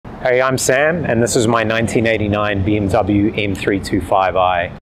Hey, I'm Sam, and this is my 1989 BMW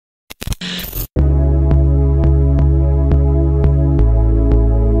M325i.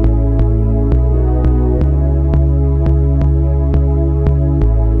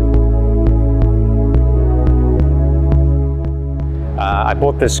 I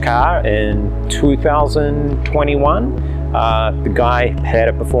bought this car in 2021. The guy had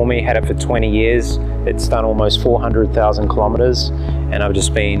it before me, had it for 20 years. It's done almost 400,000 kilometers, and I've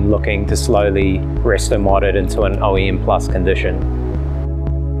just been looking to slowly resto mod it into an OEM Plus condition.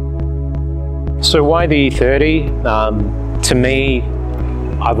 So why the E30? To me,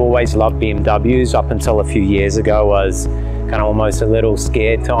 I've always loved BMWs. Up until a few years ago, I was kind of almost a little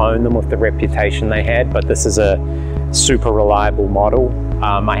scared to own them with the reputation they had, but this is a super reliable model.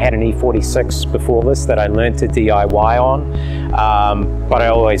 I had an E46 before this that I learned to DIY on, but I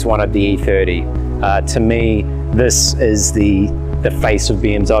always wanted the E30. To me, this is the face of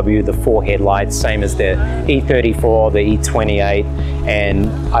BMW, the 4 headlights, same as the E34, the E28, and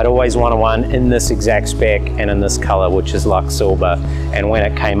I'd always wanted one in this exact spec and in this color, which is Lux Silver. And when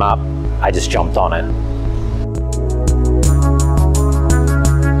it came up, I just jumped on it.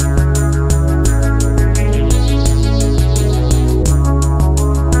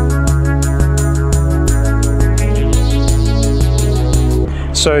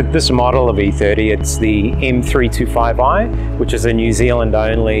 So this model of E30, it's the M325i, which is a New Zealand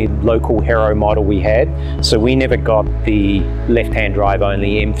only local hero model we had. So we never got the left-hand drive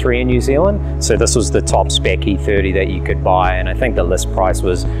only M3 in New Zealand. So this was the top spec E30 that you could buy, and I think the list price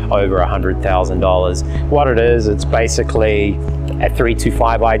was over $100,000. What it is, it's basically a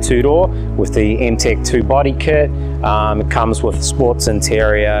 325i two-door with the MTEC 2 body kit. It comes with sports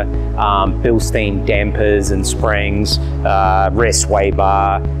interior, Bilstein dampers and springs, rear sway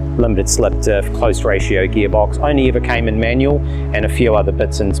bar, limited slip diff, close ratio gearbox. Only ever came in manual, and a few other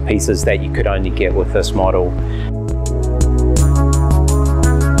bits and pieces that you could only get with this model.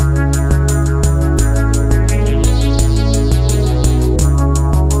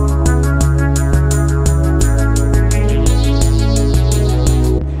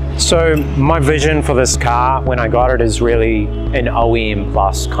 So my vision for this car when I got it is really an OEM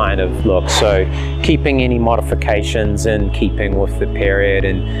Plus kind of look. So keeping any modifications in keeping with the period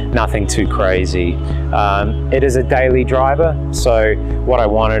and nothing too crazy. It is a daily driver, so what I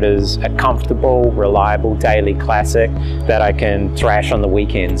wanted is a comfortable, reliable daily classic that I can thrash on the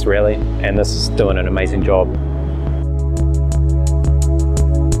weekends really, and this is doing an amazing job.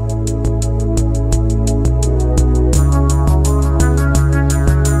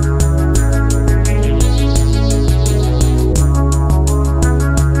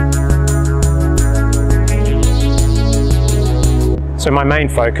 So my main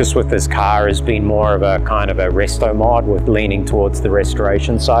focus with this car has been more of a kind of a resto mod with leaning towards the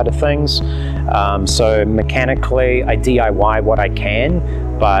restoration side of things. So mechanically, I DIY what I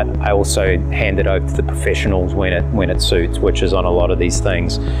can, but I also hand it over to the professionals when it suits, which is on a lot of these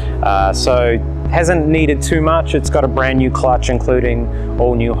things. So hasn't needed too much. It's got a brand new clutch, including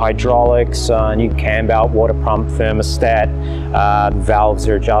all new hydraulics, new cam belt, water pump, thermostat, valves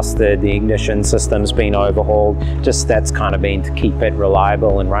are adjusted, the ignition system's been overhauled. Just that's kind of been to keep it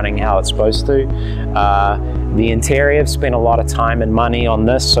reliable and running how it's supposed to. The interior, I've spent a lot of time and money on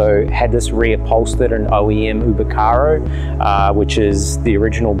this, so had this reupholstered in OEM Ubicaro, which is the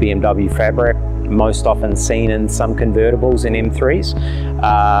original BMW fabric, most often seen in some convertibles in M3s.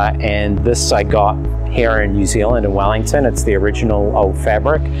 And this I got here in New Zealand in Wellington. It's the original old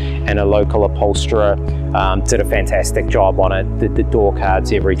fabric, and a local upholsterer did a fantastic job on it, did the door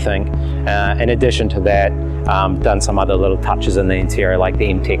cards, everything. In addition to that, done some other little touches in the interior, like the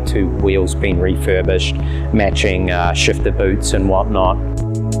MTEC 2 wheels being refurbished, matching shifter boots and whatnot.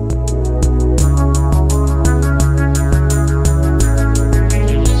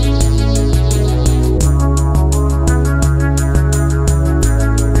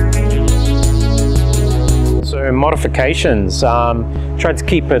 Modifications, tried to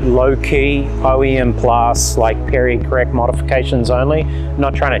keep it low-key, OEM Plus, like period correct modifications only.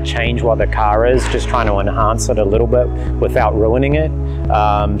 Not trying to change what the car is, just trying to enhance it a little bit without ruining it.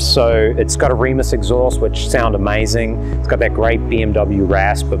 So it's got a Remus exhaust, which sound amazing. It's got that great BMW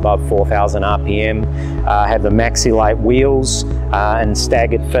rasp above 4,000 RPM. Have the maxi light wheels and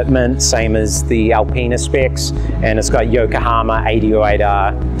staggered fitment, same as the Alpina specs. And it's got Yokohama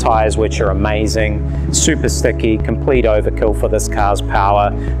 808R tires, which are amazing. Super sticky, complete overkill for this car's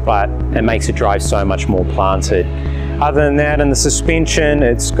power, but it makes it drive so much more planted. Other than that, in the suspension,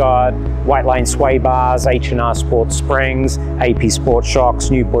 it's got white lane sway bars, H&R Sport springs, AP Sport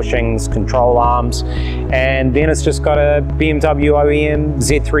shocks, new bushings, control arms, and then it's just got a BMW OEM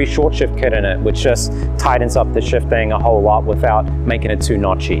Z3 short shift kit in it, which just tightens up the shifting a whole lot without making it too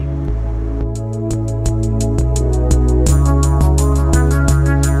notchy.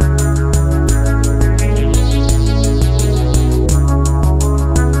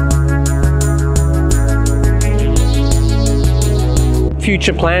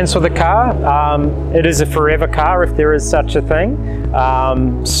 Future plans for the car. It is a forever car if there is such a thing.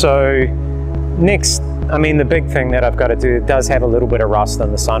 So next, I mean, the big thing that I've got to do, it does have a little bit of rust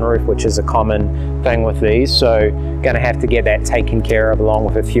on the sunroof, which is a common thing with these. So going to have to get that taken care of along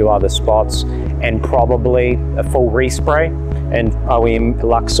with a few other spots, and probably a full respray in OEM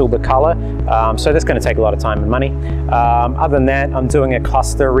Lux Silver color. So that's going to take a lot of time and money. Other than that, I'm doing a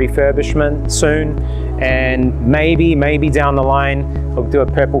cluster refurbishment soon, and maybe down the line I'll do a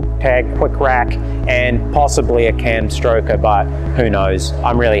purple tag quick rack and possibly a cam stroker, but who knows.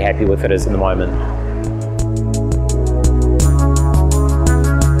 I'm really happy with it as in the moment.